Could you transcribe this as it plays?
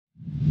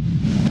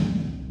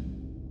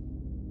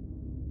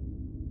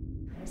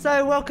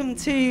So welcome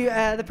to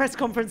the press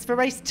conference for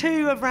race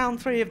 2 of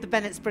round 3 of the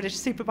Bennetts British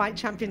Superbike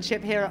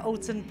Championship here at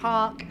Alton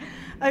Park.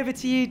 Over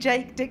to you,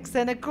 Jake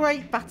Dixon. A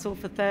great battle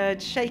for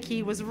third.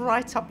 Shaky was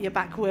right up your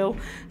back wheel.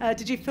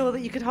 Did you feel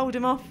that you could hold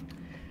him off?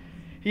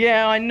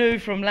 Yeah, I knew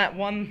from lap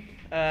 1.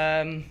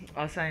 I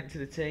was saying to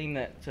the team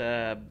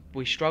that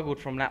we struggled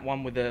from lap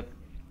 1 with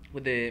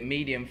the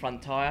medium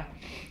front tyre.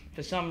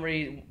 For some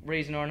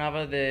reason or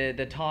another,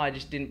 the tyre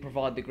just didn't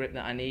provide the grip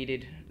that I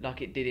needed,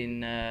 like it did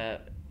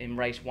in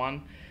race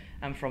 1.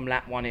 And from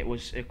lap 1, it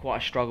was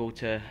quite a struggle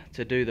to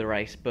do the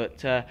race.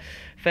 But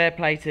fair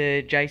play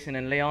to Jason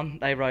and Leon.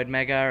 They rode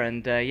mega,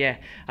 and yeah,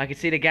 I could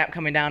see the gap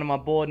coming down on my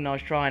board, and I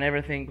was trying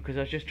everything because I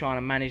was just trying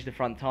to manage the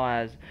front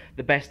tyres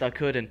the best I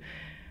could. And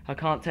I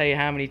can't tell you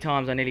how many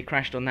times I nearly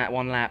crashed on that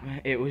one lap.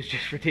 It was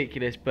just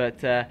ridiculous.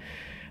 But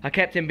I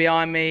kept him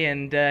behind me,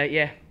 and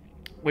yeah,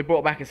 we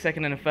brought back a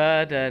second and a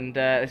third, and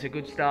it's a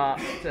good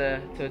start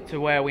to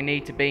where we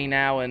need to be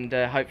now, and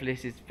hopefully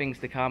this is things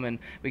to come and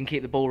we can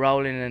keep the ball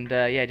rolling and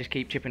yeah, just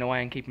keep chipping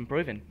away and keep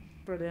improving.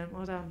 Brilliant,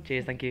 well done.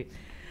 Cheers, thank you.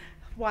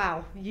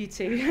 Wow, you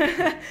two.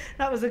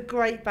 That was a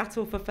great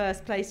battle for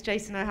first place,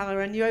 Jason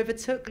O'Halloran. You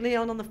overtook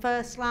Leon on the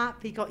first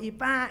lap, he got you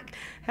back,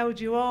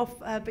 held you off,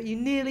 but you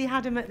nearly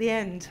had him at the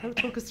end.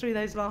 Talk us through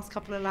those last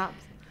couple of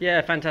laps. Yeah,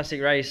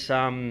 fantastic race.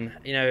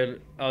 You know,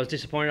 I was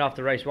disappointed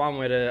after race 1.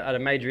 We had a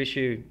major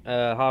issue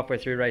halfway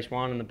through race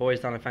 1, and the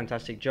boys done a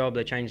fantastic job.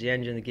 They changed the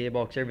engine, the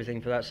gearbox,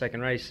 everything for that second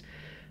race.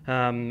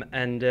 Yeah,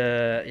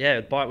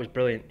 the bike was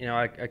brilliant. You know,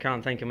 I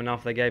can't thank them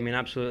enough. They gave me an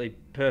absolutely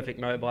perfect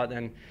motorbike.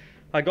 Then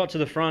I got to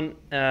the front,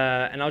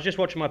 and I was just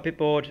watching my pit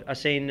board. I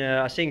seen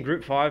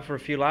Group 5 for a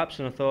few laps,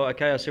 and I thought,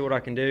 okay, I'll see what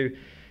I can do.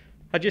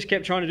 I just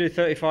kept trying to do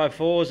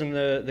 35.4s,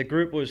 and the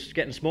group was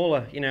getting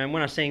smaller, you know. And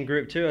when I seen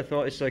Group 2, I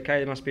thought, it's okay,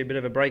 there must be a bit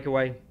of a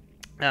breakaway.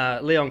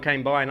 Leon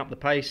came by and up the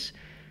pace,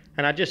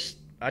 and I just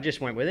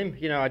went with him.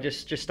 You know, I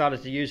just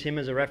started to use him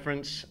as a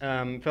reference.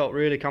 Felt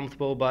really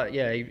comfortable, but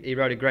yeah, he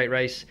rode a great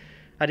race.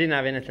 I didn't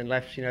have anything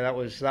left. You know,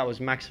 that was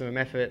maximum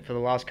effort for the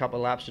last couple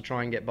of laps to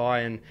try and get by.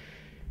 And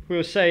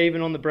we'll say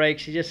even on the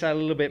brakes, he just had a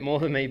little bit more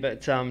than me.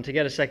 But to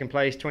get a second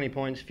place, 20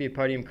 points, a few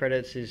podium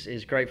credits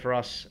is great for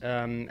us.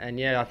 And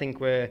yeah, I think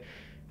we're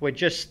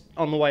just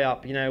on the way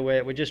up. You know,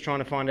 we're just trying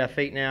to find our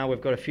feet now.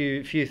 We've got a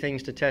few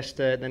things to test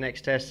the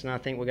next test, and I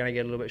think we're going to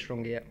get a little bit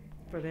stronger yet.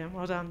 Brilliant,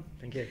 well done.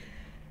 Thank you.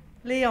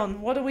 Leon,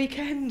 what a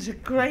weekend. A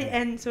great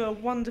end to a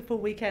wonderful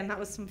weekend. That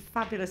was some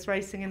fabulous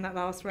racing in that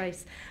last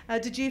race.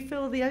 Did you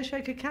feel the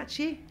Osho could catch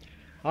you?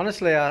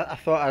 Honestly, I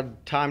thought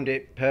I'd timed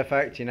it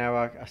perfect. You know,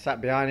 I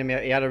sat behind him.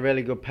 He had a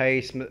really good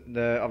pace.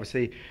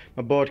 Obviously,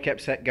 my board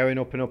kept going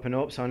up and up and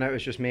up, so I know it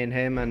was just me and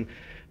him, and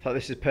I thought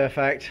this is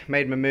perfect.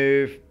 Made my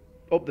move,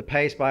 up the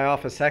pace by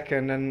half a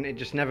second, and it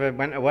just never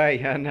went away.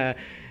 And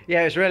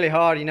yeah, it was really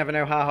hard. You never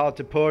know how hard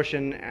to push,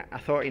 and I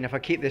thought, you know, if I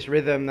keep this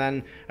rhythm,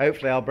 then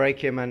hopefully I'll break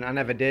him, and I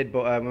never did,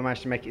 but we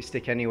managed to make it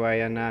stick anyway.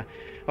 And I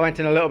went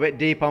in a little bit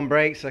deep on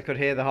brakes. I could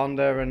hear the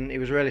Honda, and he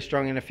was really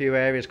strong in a few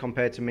areas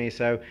compared to me.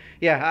 So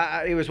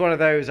yeah, it was one of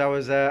those. I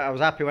was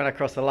happy when I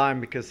crossed the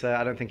line because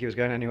I don't think he was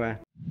going anywhere.